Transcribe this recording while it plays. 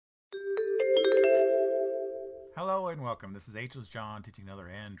Hello and welcome. This is H's John teaching another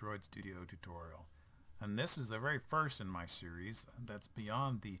Android Studio tutorial. And this is the very first in my series that's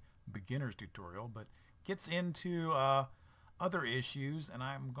beyond the beginner's tutorial, but gets into other issues, and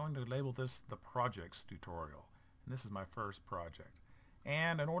I'm going to label this the projects tutorial. And this is my first project.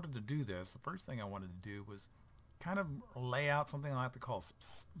 And in order to do this, the first thing I wanted to do was kind of lay out something I like to call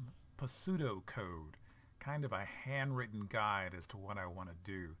pseudocode, kind of a handwritten guide as to what I want to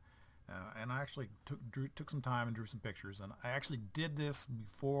do. And I actually took some time and drew some pictures, and I actually did this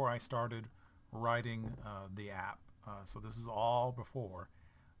before I started writing the app. So this is all before.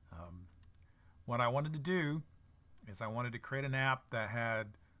 What I wanted to do is I wanted to create an app that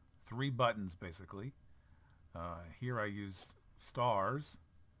had 3 buttons basically. Here I used stars,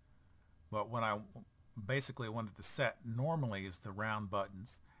 but what I basically wanted to set normally is the round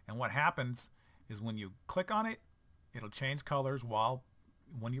buttons. And what happens is when you click on it, it'll change colors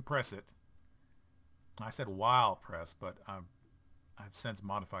when you press it. I said while press, but I've since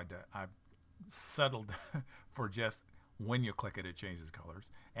modified that. I've settled for just when you click it, it changes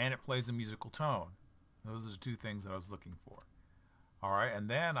colors, and it plays a musical tone. Those are the 2 things that I was looking for. Alright, and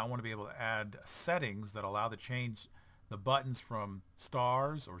then I want to be able to add settings that allow to change the buttons from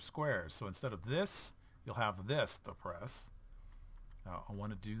stars or squares. So instead of this, you'll have this to press. I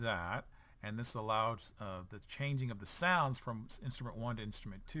want to do that. And this allows the changing of the sounds from instrument 1 to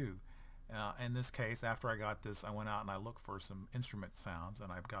instrument 2. In this case, after I got this, I went out and I looked for some instrument sounds,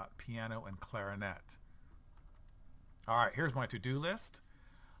 and I've got piano and clarinet. Alright, here's my to-do list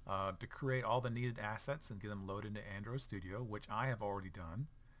to create all the needed assets and get them loaded into Android Studio, which I have already done.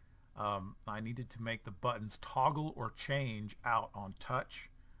 I needed to make the buttons toggle or change out on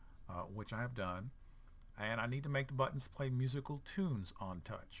touch, which I have done. And I need to make the buttons play musical tunes on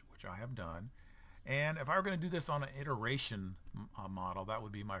touch, which I have done. And if I were going to do this on an iteration model, that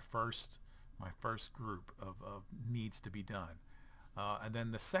would be my first group of needs to be done. And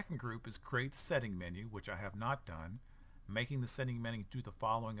then the second group is create the setting menu, which I have not done. Making the setting menu do the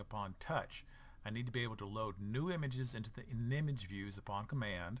following upon touch. I need to be able to load new images into the image views upon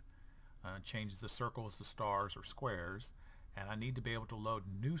command. Changes the circles to stars or squares. And I need to be able to load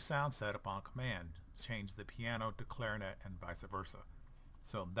new sound set upon command. Change the piano to clarinet and vice versa.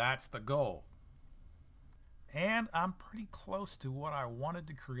 So that's the goal. And I'm pretty close to what I wanted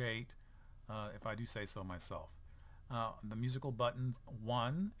to create, if I do say so myself. The musical button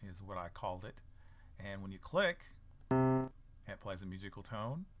 1 is what I called it. And when you click, it plays a musical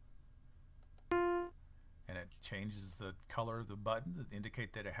tone. And it changes the color of the button to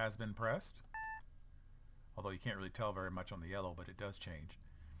indicate that it has been pressed. Although you can't really tell very much on the yellow, but it does change.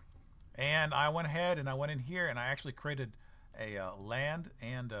 And I went ahead and I went in here and I actually created a land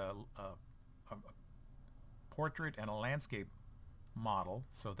and a portrait and a landscape model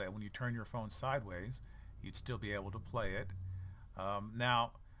so that when you turn your phone sideways, you'd still be able to play it.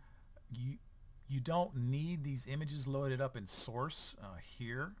 Now, you don't need these images loaded up in source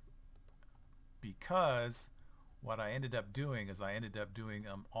here, because what I ended up doing is I ended up doing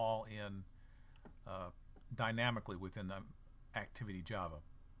them all in dynamically within the activity Java.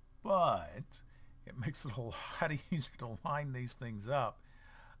 But it makes it a lot easier to line these things up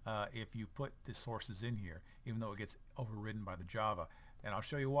if you put the sources in here, even though it gets overridden by the Java. And I'll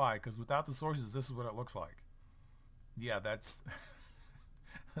show you why, because without the sources, this is what it looks like. Yeah, that's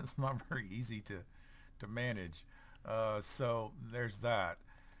that's not very easy to manage. So there's that.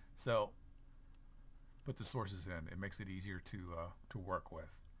 So put the sources in. It makes it easier to work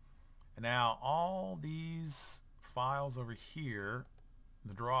with. And now all these files over here,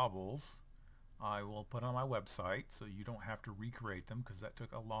 the drawables, I will put on my website so you don't have to recreate them, because that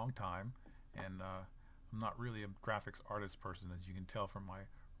took a long time, and I'm not really a graphics artist person, as you can tell from my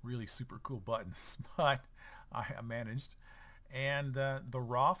really super cool buttons, but I managed. And the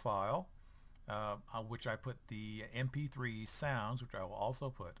raw file, which I put the MP3 sounds, which I will also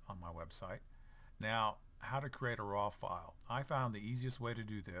put on my website. Now, how to create a raw file. I found the easiest way to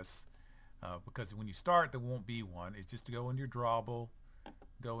do this, because when you start there won't be one, is just to go into your drawable,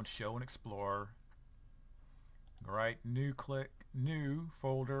 go and show and explore, right, new, click new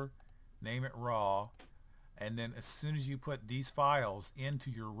folder, name it raw, and then as soon as you put these files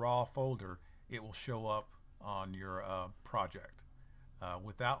into your raw folder, it will show up on your project.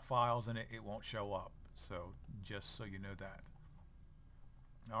 Without files in it, it won't show up, so just so you know that.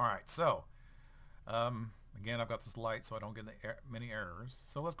 Alright, so again, I've got this light so I don't get many errors.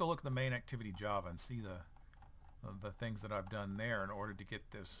 So let's go look at the main activity Java and see the things that I've done there in order to get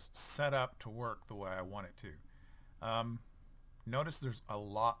this set up to work the way I want it to. Notice there's a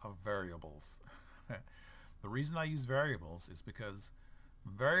lot of variables. The reason I use variables is because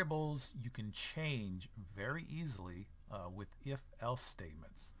Variables you can change very easily with if-else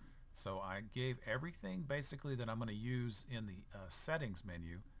statements. So I gave everything basically that I'm going to use in the settings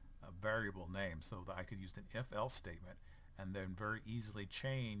menu a variable name, so that I could use an if-else statement and then very easily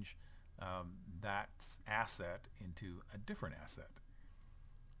change that asset into a different asset.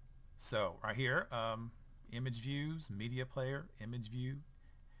 So right here, image views, media player, image view,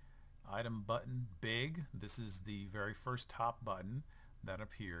 item button big. This is the very first top button that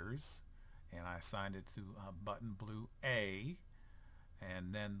appears, and I assigned it to button blue A.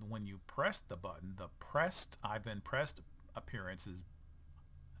 And then when you press the button, the I've been pressed appearance is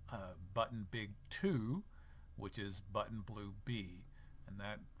button big 2, which is button blue B, and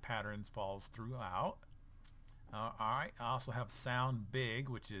that pattern falls throughout. I also have sound big,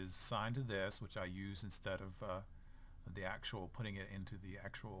 which is assigned to this, which I use instead of the actual putting it into the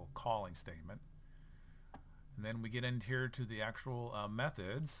actual calling statement. And then we get into here to the actual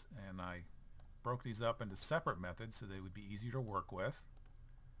methods, and I broke these up into separate methods so they would be easier to work with.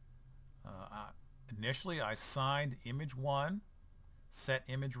 Initially I assigned image 1, set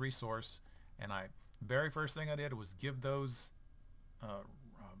image resource, and very first thing I did was give those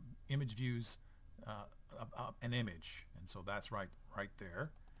image views an image, and so that's right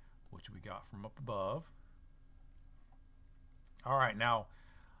there, which we got from up above. Alright, now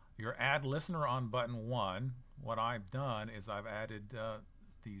your add listener on button 1, what I've done is I've added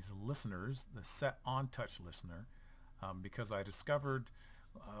these listeners, the set on touch listener, because I discovered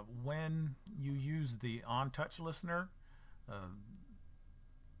when you use the on touch listener,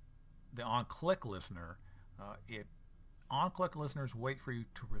 the on click listener, on click listeners wait for you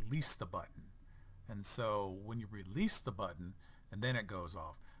to release the button, and so when you release the button and then it goes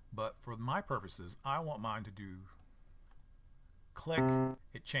off. But for my purposes, I want mine to do click,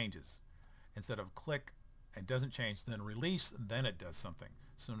 it changes. Instead of click, it doesn't change, then release, then it does something.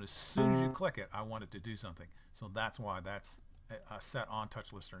 So as soon as you click it, I want it to do something. So that's why that's a set on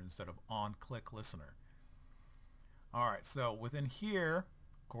touch listener instead of on click listener. Alright, so within here,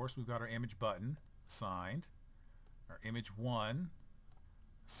 of course, we've got our image button assigned, our image 1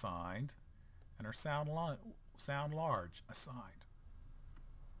 assigned, and our sound large assigned.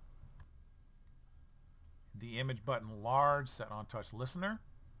 The image button large set on touch listener.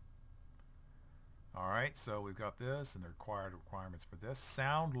 Alright, so we've got this and the requirements for this.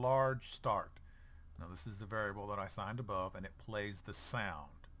 Sound large start. Now this is the variable that I assigned above, and it plays the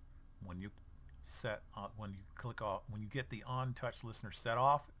sound. When you when you get the on touch listener set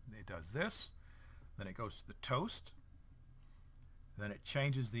off, it does this. Then it goes to the toast. Then it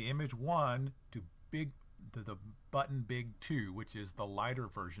changes the image 1 to the button big 2, which is the lighter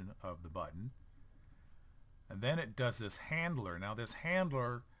version of the button. And then it does this handler. Now this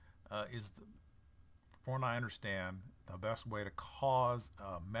handler is, from what I understand, the best way to cause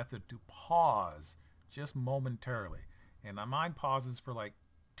a method to pause just momentarily. And mine pauses for like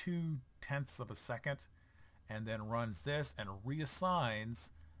 0.2 of a second, and then runs this and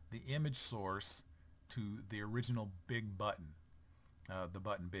reassigns the image source to the original big button, the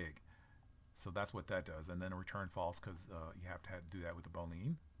button big. So that's what that does. And then return false, because you have to do that with the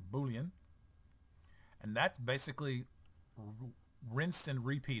Boolean. And that's basically rinsed and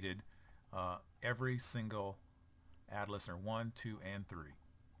repeated every single add listener 1, 2, and 3.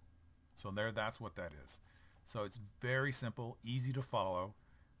 So that's what that is. So it's very simple, easy to follow.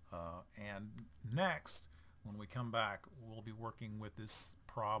 And next, when we come back, we'll be working with this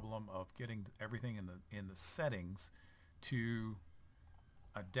problem of getting everything in the settings to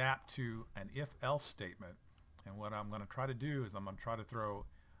adapt to an if-else statement. And what I'm going to try to do is I'm going to try to throw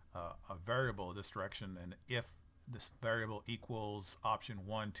a variable this direction, and if this variable equals option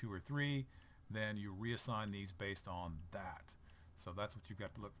 1, 2, or 3, then you reassign these based on that. So that's what you've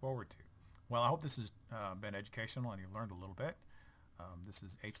got to look forward to. Well, I hope this has been educational and you learned a little bit. This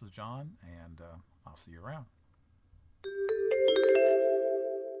is H. John, and I'll see you around.